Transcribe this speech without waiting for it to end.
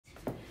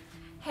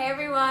Hey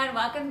everyone,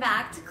 welcome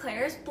back to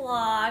Claire's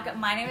blog.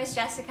 My name is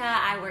Jessica,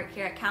 I work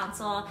here at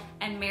Council,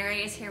 and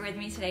Mary is here with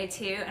me today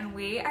too, and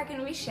we are going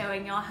to be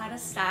showing y'all how to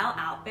style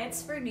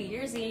outfits for New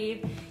Year's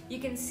Eve. You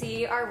can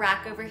see our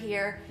rack over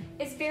here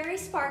is very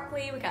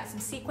sparkly. We got some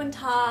sequin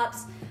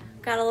tops,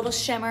 got a little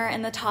shimmer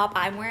in the top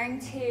I'm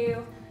wearing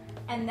too,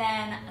 and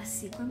then a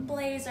sequin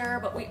blazer,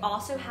 but we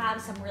also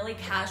have some really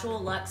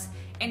casual looks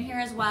in here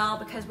as well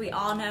because we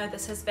all know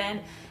this has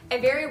been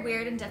a very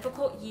weird and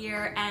difficult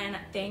year and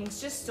things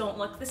just don't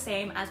look the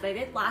same as they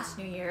did last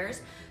New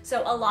Year's.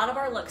 So a lot of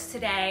our looks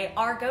today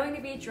are going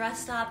to be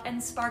dressed up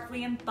and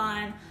sparkly and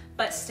fun,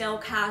 but still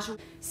casual.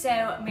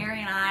 So Mary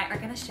and I are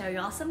gonna show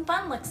y'all some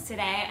fun looks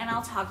today, and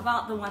I'll talk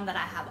about the one that I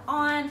have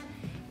on.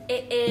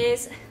 It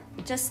is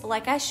just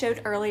like I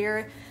showed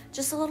earlier,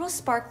 just a little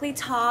sparkly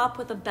top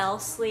with a bell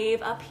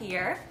sleeve up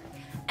here,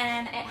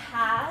 and it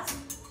has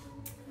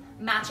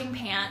matching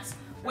pants,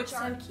 which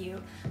are so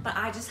cute, but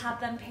I just have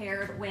them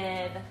paired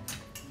with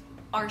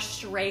our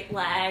straight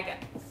leg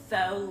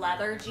faux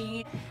leather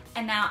jean.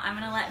 And now I'm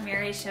gonna let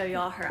Mary show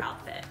y'all her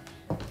outfit.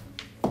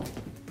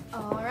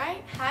 All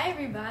right, hi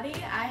everybody.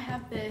 I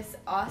have this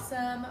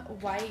awesome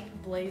white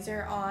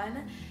blazer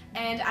on,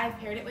 and I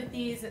paired it with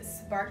these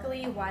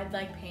sparkly wide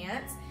leg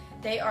pants.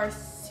 They are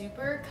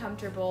super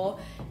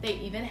comfortable. They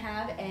even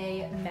have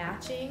a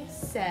matching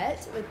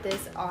set with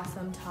this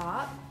awesome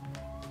top.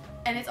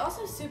 And it's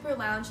also super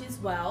loungy as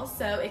well,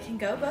 so it can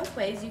go both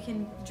ways. You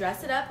can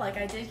dress it up like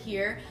I did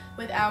here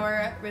with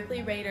our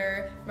Ripley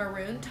Raider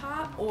maroon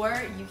top,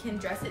 or you can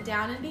dress it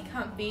down and be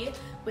comfy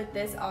with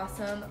this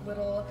awesome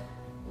little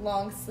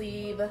long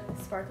sleeve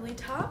sparkly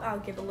top. I'll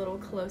give a little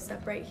close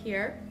up right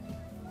here.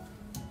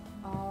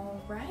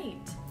 All right.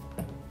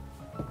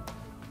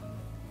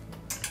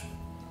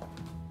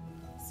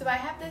 So I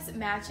have this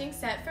matching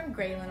set from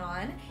Graylin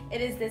on.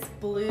 It is this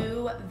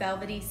blue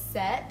velvety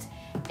set.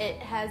 It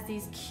has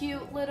these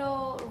cute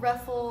little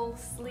ruffle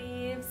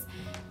sleeves,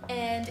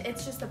 and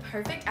it's just a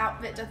perfect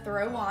outfit to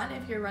throw on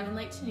if you're running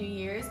late to New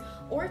Year's,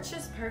 or it's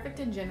just perfect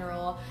in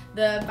general.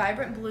 The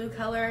vibrant blue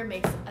color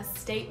makes a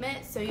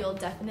statement, so you'll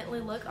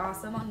definitely look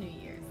awesome on New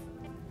Year's.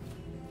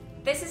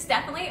 This is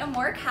definitely a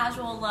more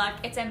casual look.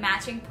 It's a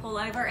matching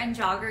pullover and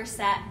jogger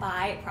set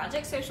by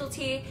Project Social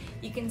Tee.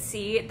 You can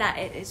see that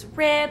it is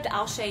ribbed.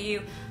 I'll show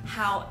you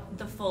how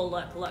the full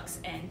look looks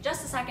in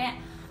just a second.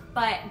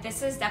 But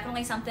this is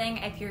definitely something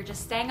if you're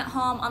just staying at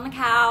home on the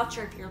couch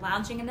or if you're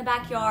lounging in the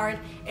backyard.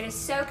 It is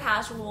so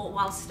casual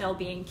while still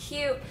being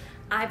cute.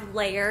 I've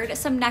layered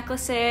some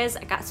necklaces.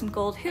 I got some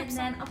gold hoops.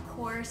 And then of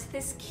course,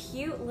 this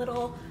cute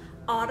little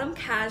autumn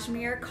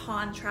cashmere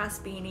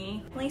contrast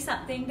beanie. Definitely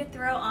something to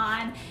throw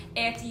on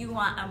if you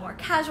want a more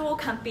casual,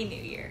 comfy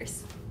New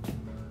Year's.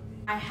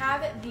 I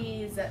have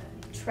these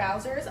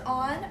trousers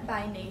on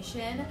by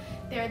Nation.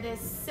 They're this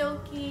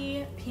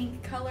silky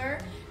pink color,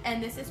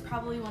 and this is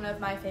probably one of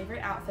my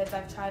favorite outfits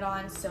I've tried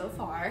on so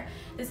far.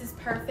 This is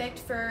perfect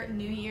for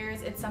New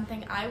Year's. It's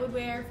something I would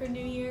wear for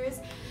New Year's.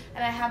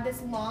 And I have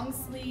this long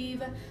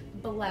sleeve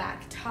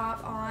black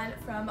top on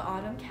from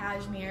Autumn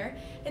Cashmere.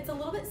 It's a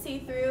little bit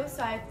see-through,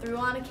 so I threw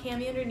on a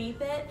cami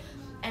underneath it,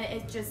 and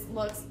it just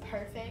looks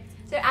perfect.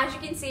 So as you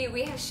can see,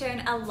 we have shown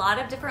a lot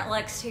of different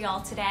looks to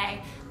y'all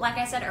today. Like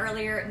I said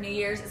earlier, New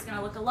Year's is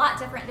gonna look a lot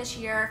different this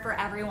year for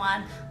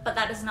everyone, but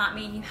that does not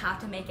mean you have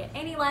to make it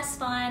any less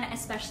fun,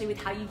 especially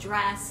with how you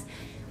dress.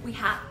 We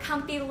have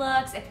comfy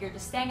looks if you're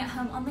just staying at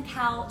home on the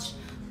couch,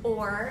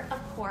 or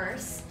of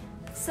course,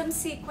 some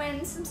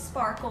sequins, some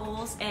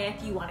sparkles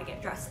if you wanna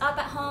get dressed up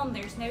at home.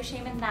 There's no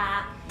shame in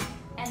that.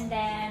 And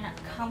then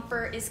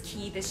comfort is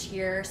key this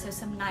year, so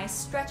some nice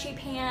stretchy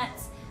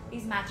pants.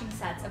 These matching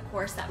sets, of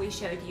course, that we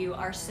showed you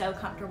are so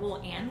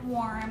comfortable and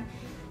warm.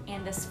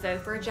 And this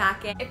faux fur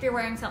jacket. If you're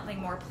wearing something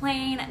more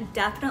plain,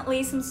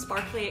 definitely some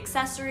sparkly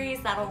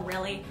accessories. That'll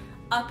really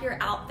up your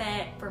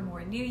outfit for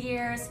more New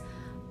Year's.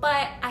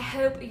 But I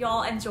hope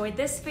y'all enjoyed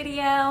this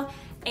video,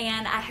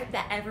 and I hope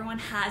that everyone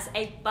has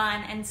a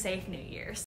fun and safe New Year's.